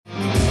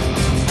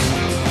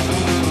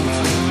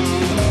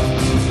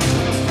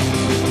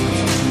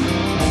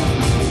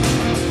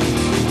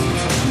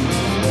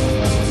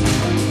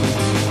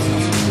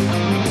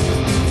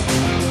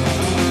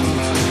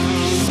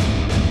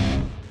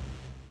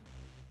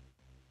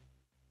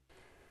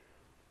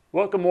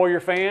Welcome,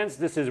 Warrior fans.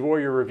 This is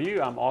Warrior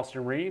Review. I'm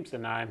Austin Reeves,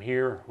 and I'm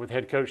here with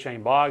head coach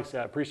Shane Boggs.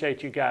 I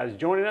appreciate you guys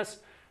joining us.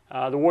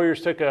 The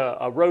Warriors took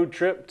a road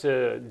trip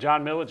to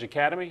John Milledge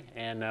Academy,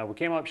 and we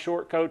came up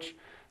short, Coach,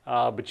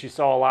 but you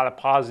saw a lot of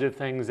positive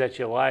things that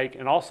you like,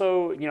 and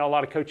also, a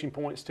lot of coaching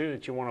points, too,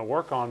 that you want to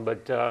work on.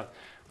 But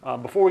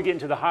before we get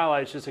into the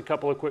highlights, just a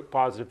couple of quick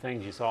positive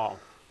things you saw.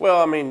 Well,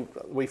 I mean,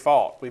 we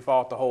fought. We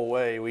fought the whole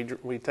way.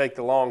 We take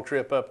the long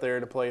trip up there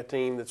to play a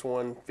team that's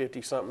won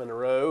 50-something in a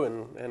row,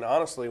 and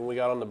honestly, when we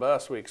got on the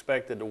bus, we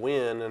expected to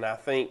win. And I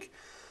think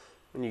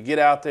when you get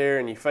out there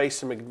and you face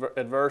some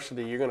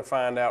adversity, you're going to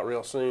find out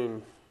real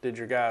soon, did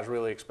your guys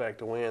really expect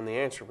to win? The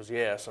answer was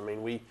yes. I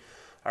mean,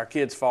 our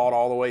kids fought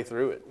all the way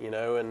through it,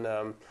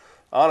 and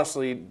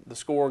honestly, the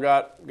score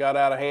got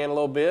out of hand a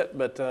little bit,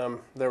 but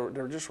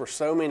there just were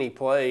so many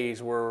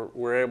plays where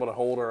we're able to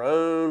hold our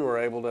own. We're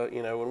able to,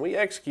 when we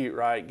execute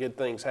right, good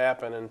things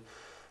happen. And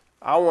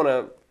I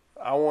want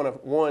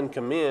to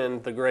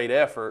commend the great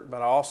effort,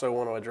 but I also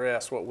want to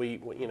address the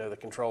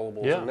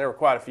controllables. Yeah. And there were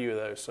quite a few of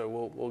those, so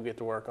we'll get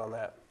to work on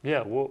that.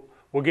 Yeah,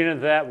 we'll get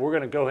into that. We're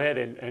going to go ahead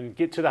and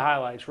get to the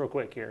highlights real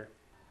quick here.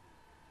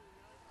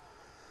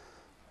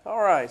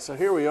 All right, so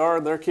here we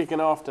are. They're kicking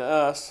off to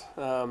us.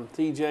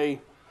 TJ,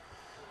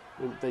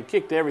 they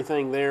kicked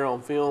everything there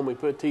on film. We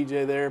put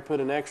TJ there, put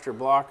an extra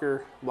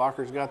blocker.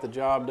 Blocker's got the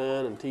job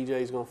done, and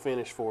TJ's going to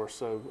finish for us.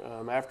 So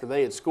after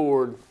they had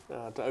scored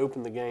to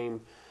open the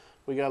game,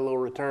 we got a little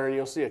return.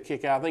 You'll see a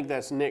kick out. I think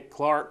that's Nick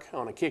Clark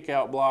on a kick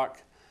out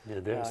block. Yeah,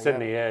 they're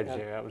setting the edge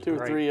there. That was two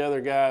great. or three other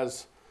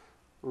guys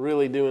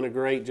really doing a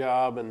great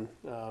job, and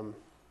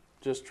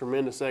just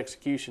tremendous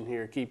execution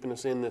here, keeping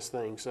us in this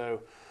thing.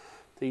 So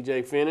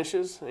TJ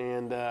finishes,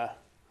 and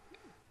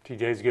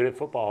TJ's good at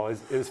football.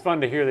 It was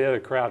fun to hear the other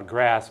crowd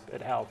grasp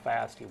at how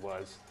fast he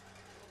was.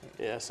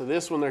 Yeah, so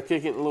this one they're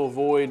kicking a little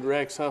void.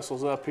 Rex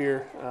hustles up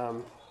here.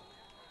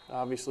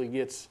 Obviously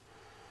gets,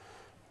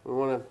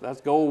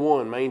 that's goal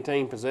one,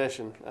 maintain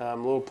possession.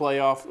 Little play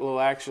off, little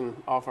action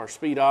off our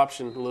speed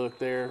option look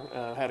there.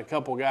 Had a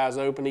couple guys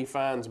open. He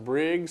finds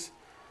Briggs.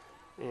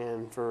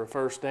 And for a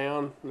first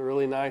down, a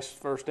really nice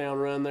first down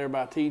run there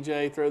by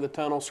TJ. Throw the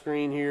tunnel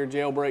screen here,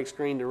 jailbreak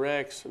screen to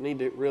Rex. Need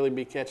to really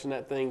be catching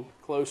that thing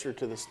closer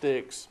to the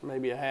sticks,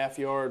 maybe a half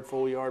yard,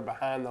 full yard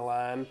behind the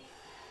line.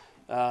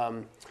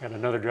 Got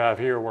another drive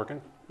here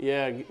working.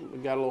 Yeah, we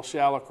got a little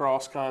shallow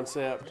cross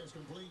concept.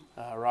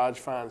 Raj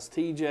finds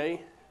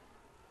TJ.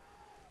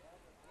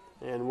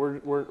 And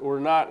we're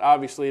not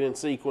obviously in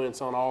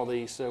sequence on all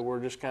these, so we're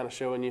just kind of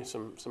showing you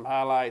some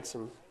highlights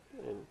and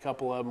a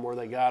couple of them where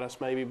they got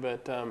us maybe.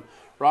 But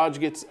Raj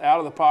gets out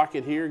of the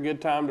pocket here. Good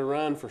time to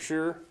run for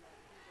sure.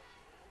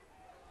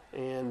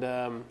 And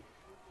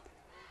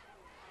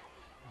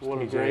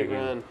what a great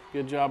run.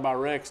 Good job by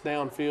Rex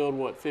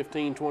downfield,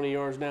 15, 20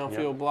 yards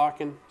downfield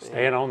blocking.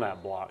 Staying on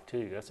that block,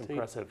 too. That's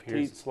impressive.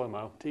 Here's the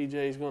slow-mo.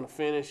 TJ's going to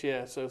finish,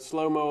 yeah. So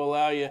slow-mo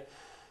allow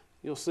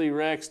you'll see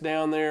Rex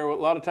down there. A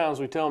lot of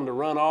times we tell them to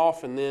run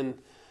off and then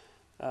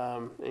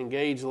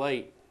engage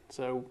late.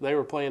 So they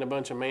were playing a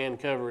bunch of man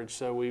coverage,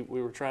 so we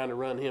were trying to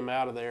run him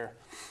out of there.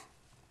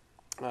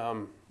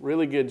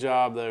 Really good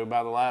job, though,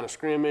 by the line of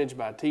scrimmage,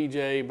 by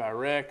TJ, by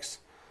Rex.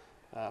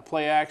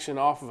 Play action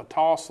off of a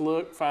toss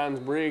look, finds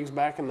Briggs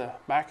back in the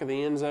back of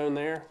the end zone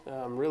there.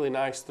 Really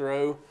nice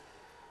throw,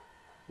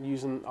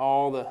 using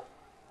all the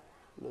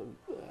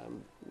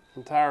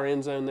entire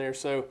end zone there.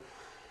 So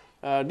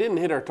didn't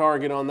hit our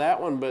target on that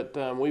one,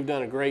 but we've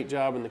done a great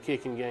job in the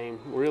kicking game.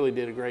 We really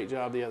did a great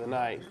job the other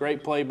night.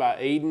 Great play by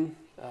Aiden.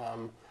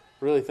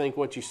 Really think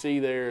what you see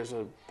there is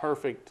a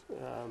perfect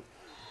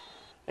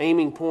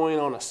aiming point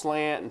on a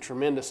slant and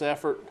tremendous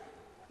effort.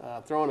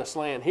 Throwing a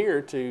slant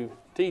here to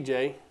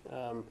TJ.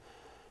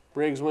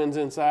 Briggs wins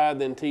inside,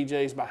 then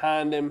TJ's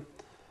behind him.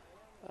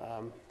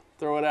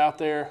 Throw it out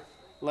there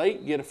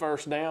late, get a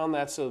first down.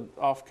 That's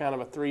off kind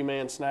of a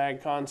three-man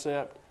snag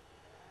concept.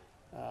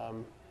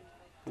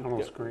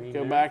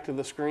 Go back to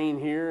the screen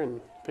here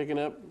and picking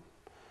up.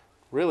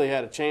 Really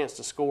had a chance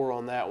to score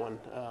on that one.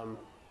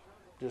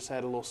 Just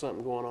had a little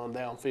something going on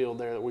downfield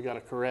there that we got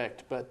to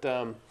correct. But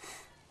and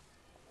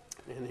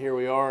here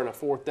we are in a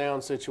fourth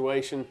down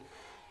situation.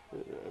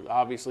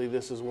 Obviously,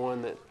 this is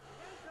one that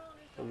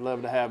I'd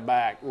love to have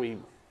back. We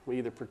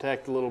either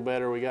protect a little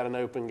better, we got an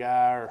open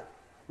guy, or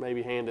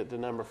maybe hand it to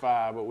number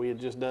 5. But we had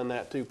just done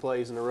that 2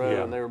 plays in a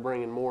row, and they were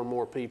bringing more and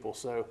more people.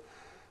 So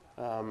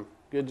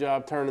good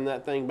job turning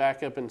that thing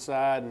back up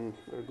inside, and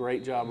a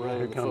great job running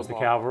the football. Here comes the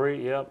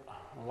cavalry, yep.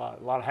 A lot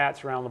of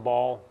hats around the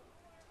ball.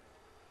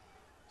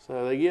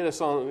 So they get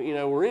us on,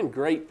 we're in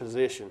great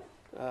position.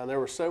 There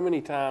were so many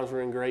times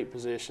we're in great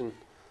position,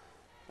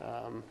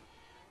 and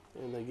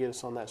they get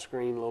us on that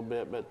screen a little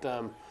bit. But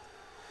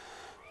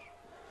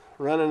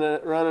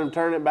running,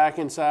 turn it back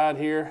inside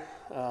here,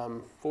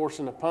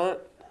 forcing a punt.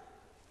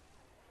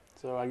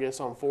 So I guess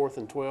on 4th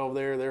and 12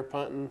 there, they're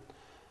punting.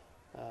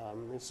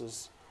 This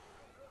is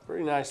a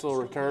pretty nice little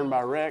return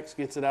by Rex,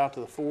 gets it out to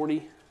the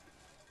 40.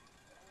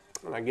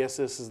 And I guess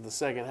this is the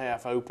second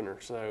half opener.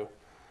 So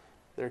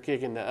they're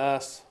kicking to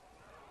us.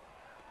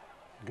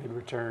 Good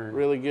return.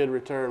 Really good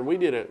return.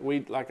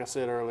 Like I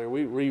said earlier,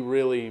 we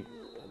really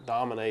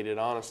dominated,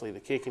 honestly, the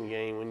kicking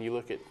game. When you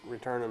look at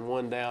returning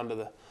one down to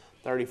the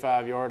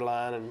 35-yard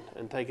line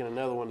and taking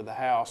another one to the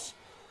house,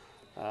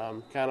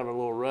 kind of a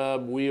little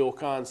rub wheel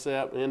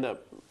concept. We end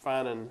up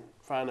finding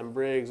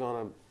Briggs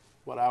on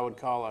what I would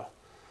call a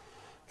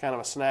kind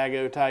of a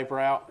snag-o type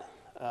route.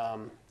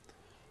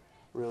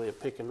 Really a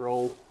pick and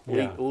roll,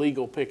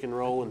 legal pick and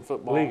roll in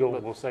football. Legal,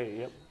 we'll say,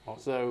 yep.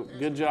 So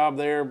good job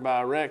there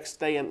by Rex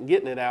getting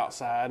it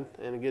outside,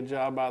 and a good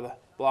job by the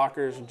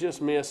blockers.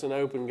 Just miss an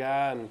open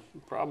guy, and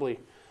probably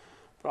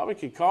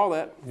could call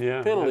that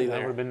penalty there. That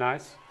would have been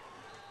nice.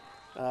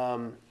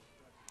 So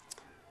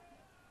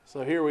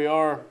here we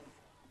are.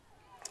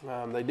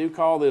 They do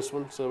call this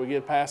one, so we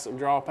get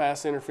draw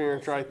pass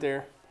interference right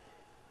there.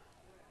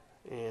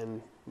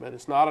 But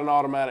it's not an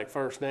automatic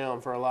first down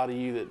for a lot of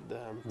you that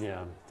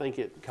think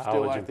it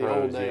still like the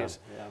old days.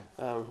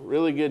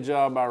 Really good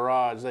job by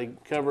Raj. They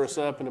cover us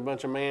up in a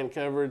bunch of man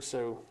coverage,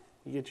 so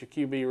you get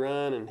your QB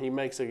run, and he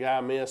makes a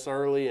guy miss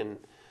early and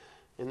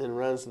then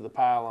runs to the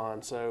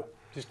pylon. So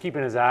just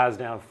keeping his eyes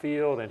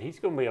downfield, and he's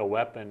going to be a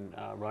weapon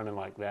running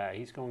like that.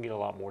 He's going to get a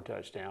lot more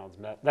touchdowns.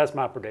 That's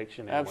my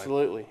prediction. Anyway.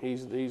 Absolutely.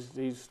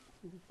 He's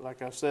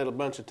like I've said a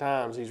bunch of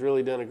times, he's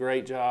really done a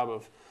great job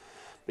of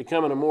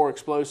becoming a more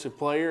explosive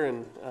player,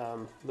 and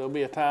there'll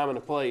be a time and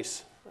a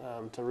place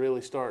to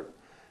really start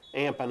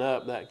amping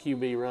up that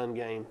QB run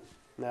game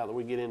now that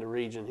we get into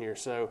region here.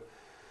 So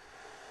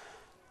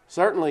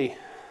certainly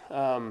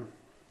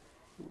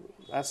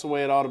that's the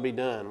way it ought to be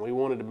done. We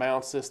wanted to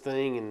bounce this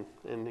thing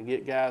and to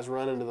get guys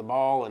running to the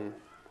ball, and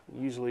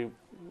usually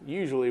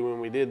when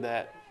we did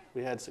that,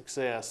 we had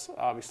success.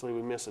 Obviously,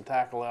 we missed a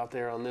tackle out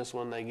there on this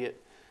one. They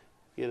get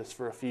us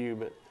for a few,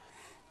 but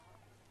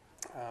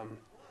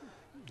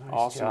nice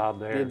awesome. Job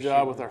there. Good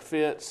job with our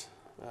fits.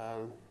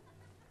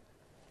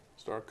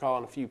 Start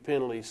calling a few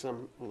penalties a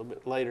little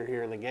bit later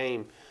here in the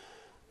game.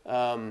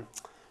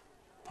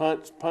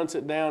 Punts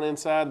it down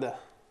inside the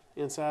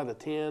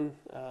 10,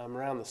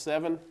 around the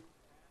 7.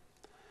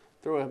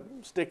 Throw a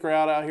stick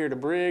route out here to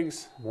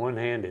Briggs.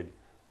 One-handed.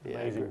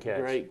 Amazing catch.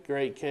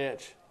 Great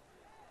catch.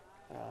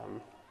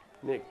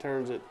 Nick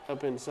turns it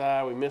up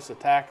inside. We miss a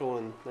tackle,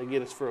 and they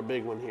get us for a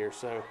big one here.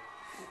 So,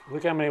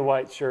 look how many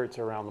white shirts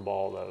are around the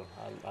ball, though.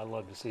 I'd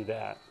love to see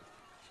that.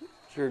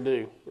 Sure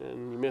do.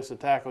 And you miss a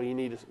tackle, you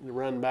need to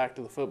run back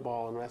to the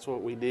football, and that's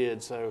what we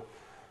did. So,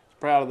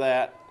 proud of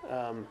that.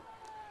 I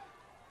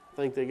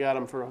think they got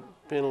him for a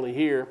penalty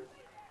here.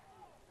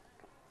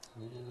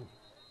 Yeah.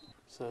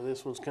 So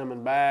this one's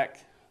coming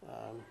back.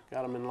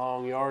 Got him in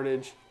long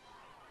yardage.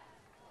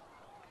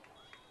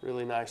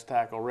 Really nice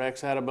tackle.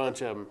 Rex had a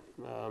bunch of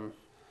them.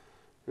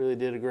 Really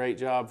did a great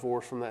job for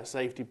us from that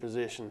safety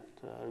position.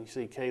 You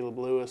see Caleb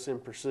Lewis in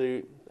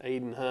pursuit.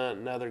 Aiden Hunt,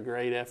 another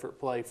great effort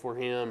play for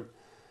him.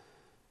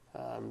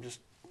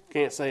 Just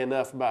can't say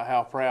enough about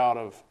how proud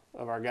of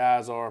our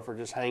guys are for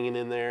just hanging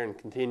in there and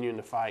continuing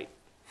to fight.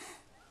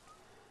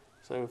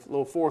 So a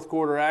little fourth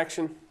quarter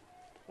action.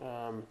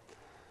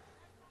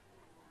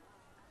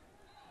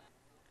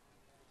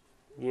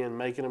 Again,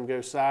 making them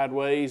go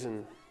sideways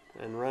and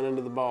run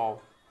into the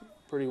ball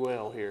pretty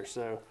well here.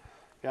 So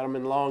got them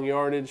in long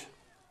yardage.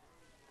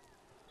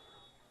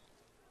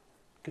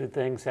 Good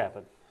things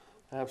happen.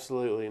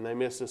 Absolutely, and they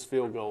missed this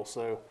field goal.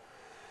 So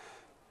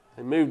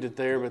they moved it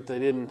there, but they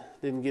didn't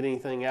get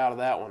anything out of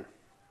that one.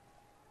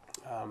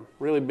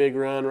 Really big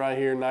run right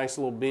here. Nice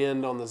little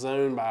bend on the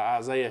zone by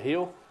Isaiah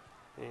Hill.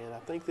 And I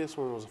think this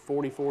one was a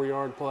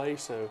 44-yard play.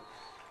 So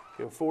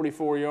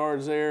 44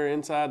 yards there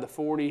inside the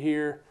 40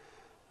 here.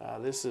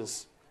 This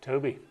is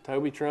Toby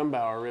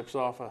Trumbauer rips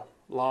off a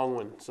long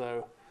one.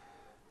 So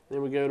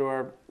then we go to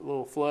our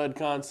little flood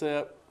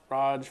concept.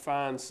 Raj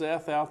finds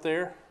Seth out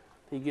there.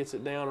 He gets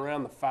it down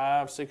around the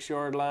 5-6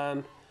 yard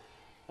line.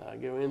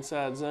 Go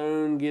inside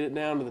zone, get it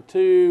down to the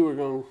 2. We're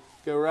going to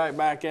go right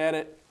back at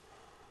it.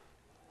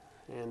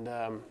 And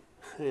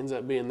ends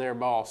up being their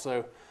ball.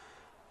 So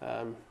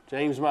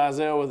James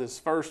Mizell with his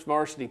first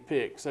varsity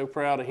pick. So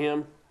proud of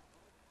him.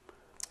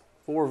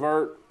 4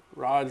 vert.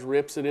 Raj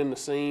rips it in the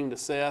seam to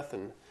Seth,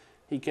 and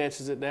he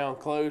catches it down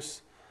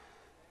close.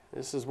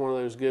 This is one of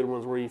those good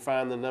ones where you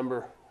find the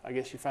number, I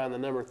guess you find the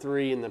number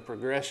 3 in the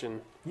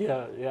progression.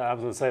 Yeah, I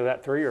was going to say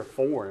that 3 or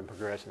 4 in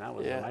progression. That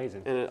was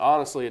amazing. And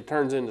honestly, it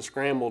turns into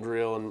scramble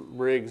drill, and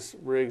Briggs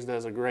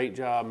does a great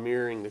job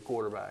mirroring the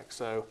quarterback.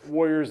 So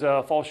Warriors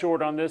fall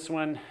short on this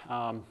one.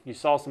 You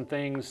saw some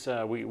things,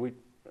 we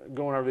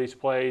going over these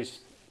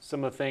plays,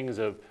 some of the things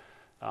of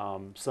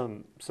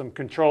some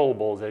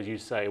controllables, as you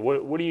say.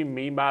 What do you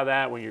mean by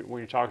that when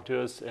you're talking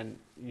to us? And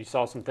you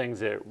saw some things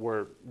that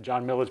where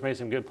John Milledge made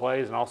some good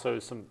plays, and also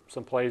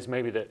some plays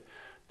maybe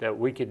that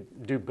we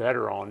could do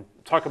better on.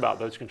 Talk about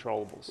those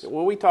controllables.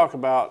 Well, we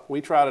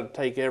try to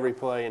take every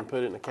play and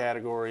put it in a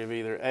category of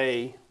either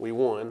A, we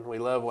won, we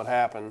love what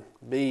happened,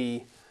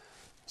 B,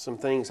 some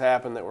things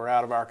happen that were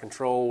out of our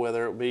control,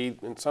 whether it be,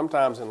 and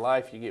sometimes in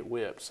life you get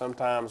whipped.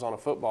 Sometimes on a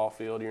football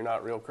field you're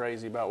not real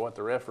crazy about what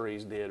the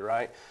referees did,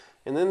 right?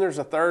 And then there's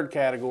a third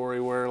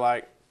category where,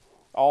 like,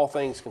 all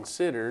things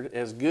considered,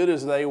 as good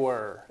as they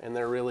were, and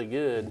they're really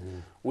good,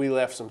 we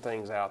left some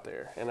things out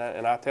there. And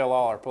I tell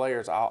all our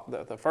players,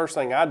 the first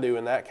thing I do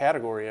in that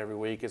category every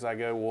week is I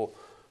go, well,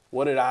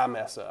 what did I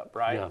mess up,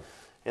 right? Yeah.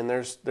 And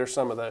there's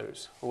some of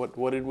those.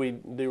 What did we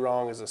do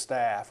wrong as a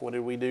staff? What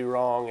did we do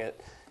wrong at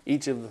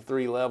each of the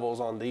 3 levels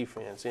on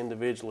defense,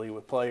 individually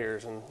with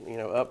players, and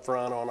up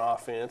front on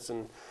offense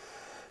and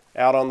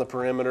out on the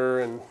perimeter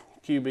and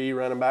QB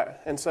running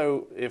back. And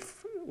so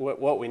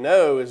what we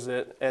know is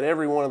that at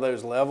every one of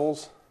those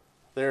levels,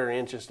 there are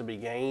inches to be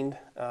gained.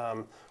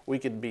 We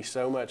could be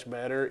so much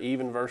better,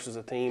 even versus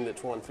a team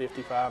that's won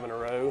 55 in a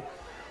row.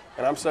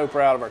 And I'm so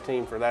proud of our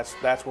team for that's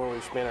where we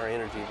spent our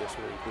energy this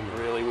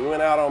week. We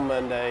went out on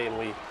Monday and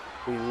we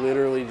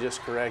literally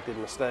just corrected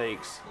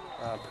mistakes,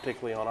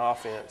 particularly on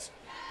offense,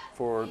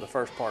 for the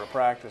first part of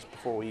practice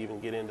before we even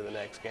get into the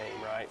next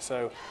game, right?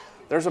 So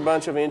there's a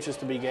bunch of inches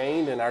to be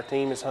gained, and our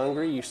team is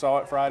hungry. You saw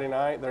it Friday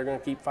night. They're going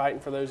to keep fighting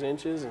for those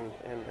inches, and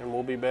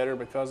we'll be better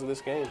because of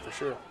this game for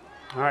sure.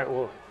 All right,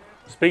 well,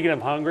 speaking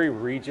of hungry,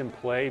 region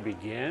play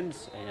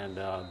begins, and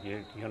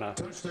you're going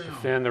to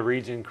defend the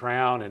region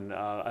crown. And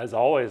as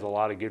always, a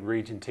lot of good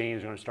region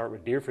teams are going to start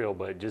with Deerfield,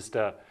 but just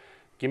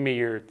give me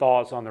your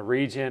thoughts on the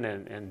region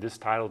and this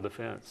title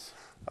defense.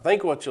 I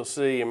think what you'll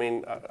see,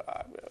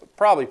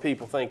 probably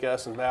people think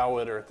us and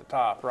Valwood are at the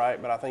top,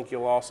 right? But I think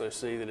you'll also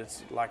see that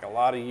it's like a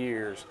lot of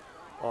years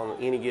on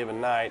any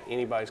given night,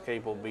 anybody's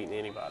capable of beating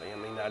anybody.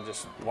 I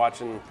just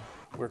watching,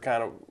 we're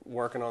kind of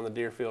working on the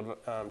Deerfield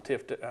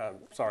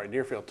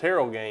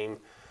Terrell game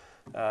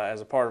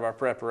as a part of our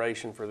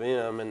preparation for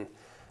them, and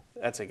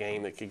that's a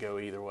game that could go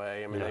either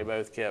way. They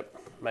both kept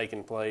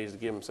making plays to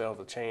give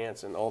themselves a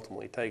chance, and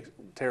ultimately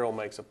Terrell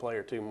makes a play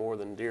or two more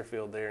than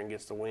Deerfield there and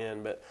gets the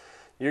win. But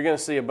you're going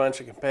to see a bunch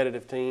of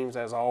competitive teams,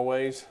 as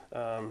always.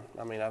 I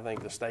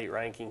think the state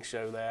rankings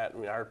show that.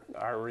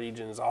 Our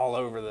region's all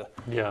over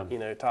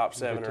the top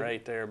 7 or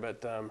 8 there.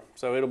 But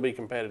so it'll be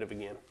competitive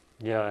again.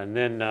 Yeah, and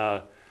then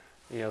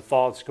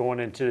thoughts going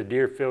into the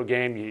Deerfield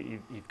game.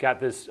 You've got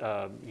this.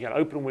 You got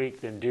open week,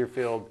 then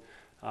Deerfield.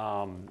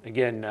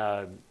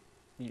 Again,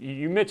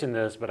 you mentioned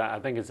this, but I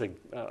think it's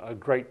a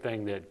great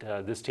thing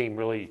that this team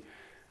really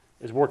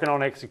is working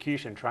on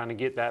execution, trying to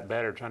get that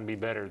better, trying to be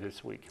better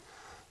this week.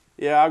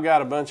 Yeah, I've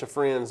got a bunch of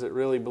friends that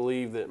really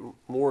believe that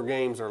more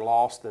games are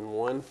lost than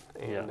won,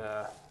 and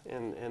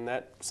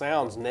that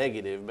sounds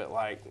negative, but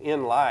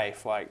in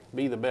life,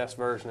 be the best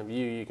version of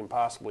you can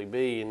possibly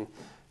be, and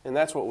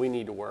that's what we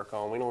need to work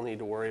on. We don't need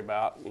to worry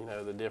about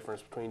the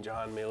difference between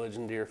John Milledge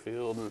and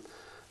Deerfield,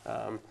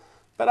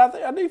 but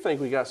I do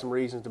think we got some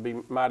reasons to be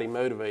mighty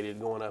motivated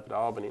going up to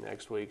Albany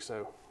next week.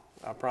 So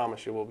I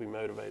promise you, we'll be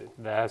motivated.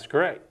 That's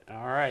great.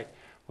 All right,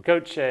 well,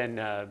 Coach, and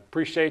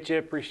appreciate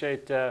you.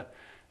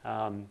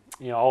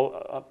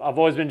 I've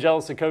always been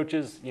jealous of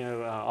coaches,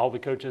 all the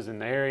coaches in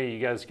the area. You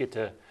guys get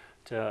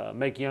to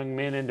make young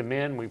men into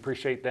men. We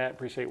appreciate that,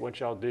 appreciate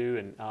what y'all do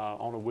and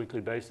on a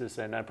weekly basis.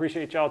 And I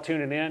appreciate y'all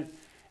tuning in,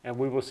 and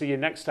we will see you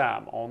next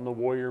time on the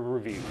Warrior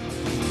Review.